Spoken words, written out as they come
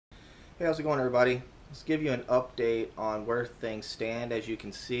Hey, how's it going, everybody? Let's give you an update on where things stand. As you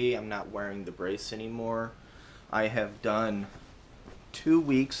can see, I'm not wearing the brace anymore. I have done 2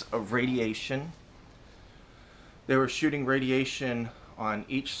 weeks of radiation. They were shooting radiation on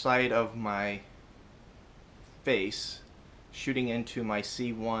each side of my face, shooting into my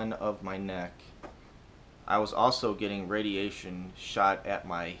C1 of my neck. I was also getting radiation shot at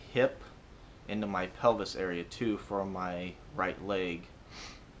my hip, into my pelvis area too, for my right leg.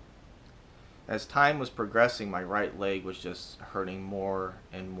 As time was progressing, my right leg was just hurting more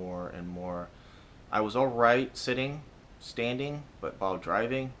and more and more. I was alright sitting, standing, but while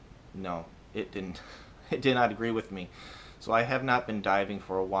driving, no, it didn't. It did not agree with me. So I have not been diving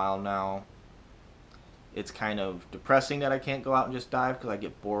for a while now. It's kind of depressing that I can't go out and just dive because I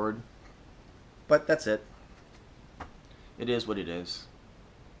get bored. But that's it. It is what it is.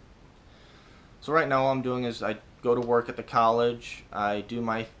 So right now all I'm doing is I go to work at the college. I do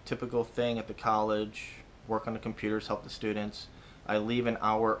my typical thing at the college, work on the computers, help the students. I leave an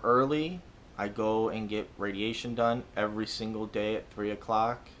hour early. I go and get radiation done every single day at 3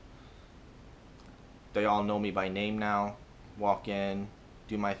 o'clock. They all know me by name now. Walk in,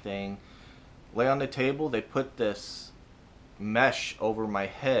 do my thing. Lay on the table. They put this mesh over my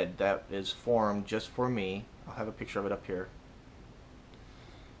head that is formed just for me. I'll have a picture of it up here.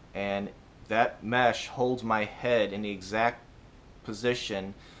 And that mesh holds my head in the exact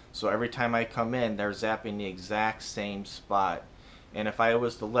position, so every time I come in, they're zapping the exact same spot. And if I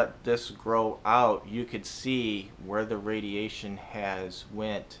was to let this grow out, you could see where the radiation has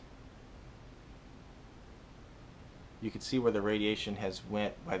went. You could see where the radiation has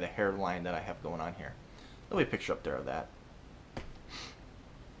went by the hairline that I have going on here. There'll be a picture up there of that.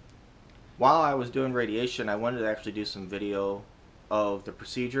 While I was doing radiation, I wanted to actually do some video of the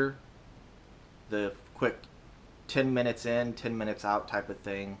procedure. The quick 10 minutes in, 10 minutes out type of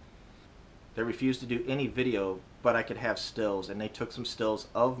thing. They refused to do any video, but I could have stills, and they took some stills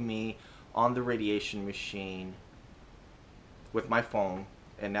of me on the radiation machine with my phone,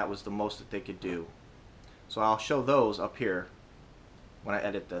 and that was the most that they could do. So I'll show those up here when I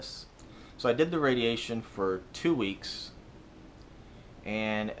edit this. So I did the radiation for 2 weeks,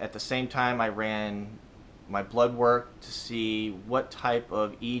 and at the same time I ran my blood work to see what type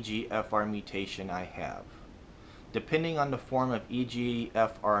of EGFR mutation I have. Depending on the form of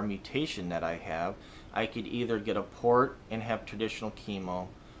EGFR mutation that I have, I could either get a port and have traditional chemo,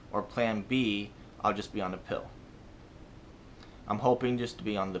 or plan B, I'll just be on the pill. I'm hoping just to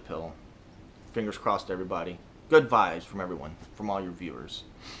be on the pill. Fingers crossed, everybody. Good vibes from everyone, from all your viewers.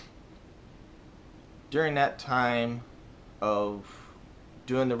 During that time of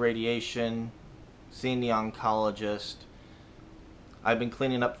doing the radiation, seeing the oncologist, I've been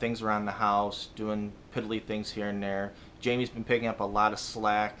cleaning up things around the house, doing piddly things here and there. Jamie's been picking up a lot of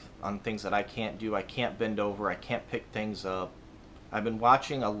slack on things that I can't do. I can't bend over, I can't pick things up. I've been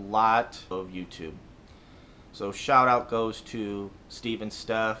watching a lot of YouTube. So shout out goes to Steve and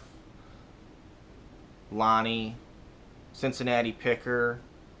Steph, Lonnie, Cincinnati Picker,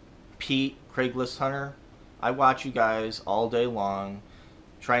 Pete, Craigslist Hunter. I watch you guys all day long,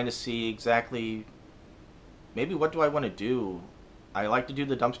 trying to see exactly maybe what do I want to do. I like to do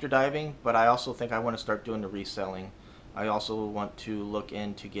the dumpster diving, but I also think I want to start doing the reselling. I also want to look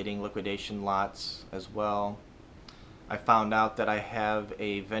into getting liquidation lots as well. I found out that I have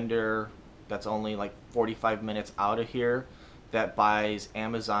a vendor that's only like 45 minutes out of here that buys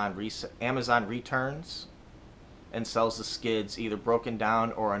Amazon returns and sells the skids either broken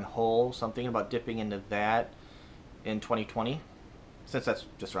down or in whole. So I'm thinking about dipping into that in 2020, since that's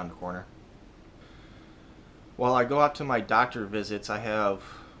just around the corner. While I go out to my doctor visits, I have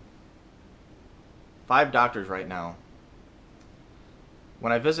 5 doctors right now.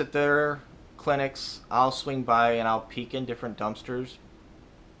 When I visit their clinics, I'll swing by and I'll peek in different dumpsters,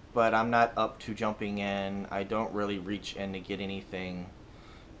 but I'm not up to jumping in. I don't really reach in to get anything.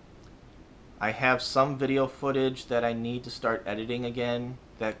 I have some video footage that I need to start editing again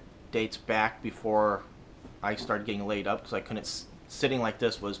that dates back before I started getting laid up, because I couldn't, sitting like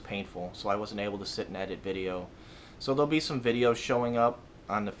this was painful, so I wasn't able to sit and edit video. So there'll be some videos showing up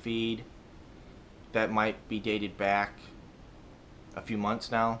on the feed that might be dated back a few months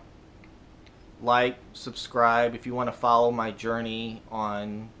now. Like, subscribe if you want to follow my journey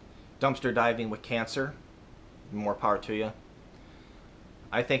on dumpster diving with cancer. More power to you.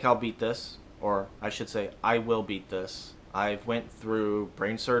 I think I'll beat this, or I should say I will beat this. I've went through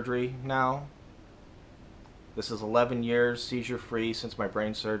brain surgery now. This is 11 years seizure free since my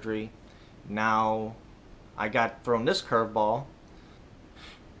brain surgery. Now I got thrown this curveball.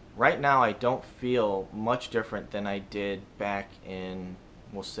 Right now I don't feel much different than I did back in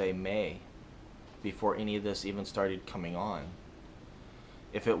we'll say May, before any of this even started coming on.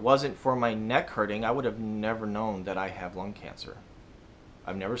 If it wasn't for my neck hurting, I would have never known that I have lung cancer.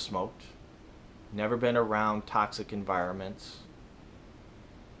 I've never smoked, never been around toxic environments.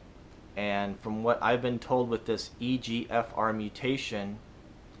 And from what I've been told with this EGFR mutation,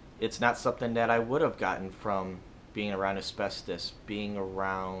 it's not something that I would have gotten from being around asbestos, being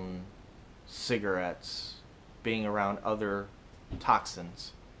around cigarettes, being around other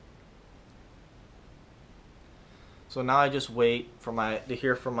toxins. So now I just wait for to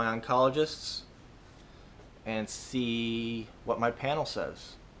hear from my oncologists and see what my panel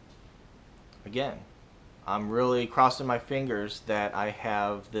says. Again, I'm really crossing my fingers that I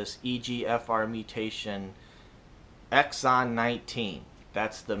have this EGFR mutation exon 19.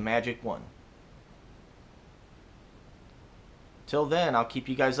 That's the magic one. Till then, I'll keep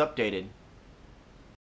you guys updated.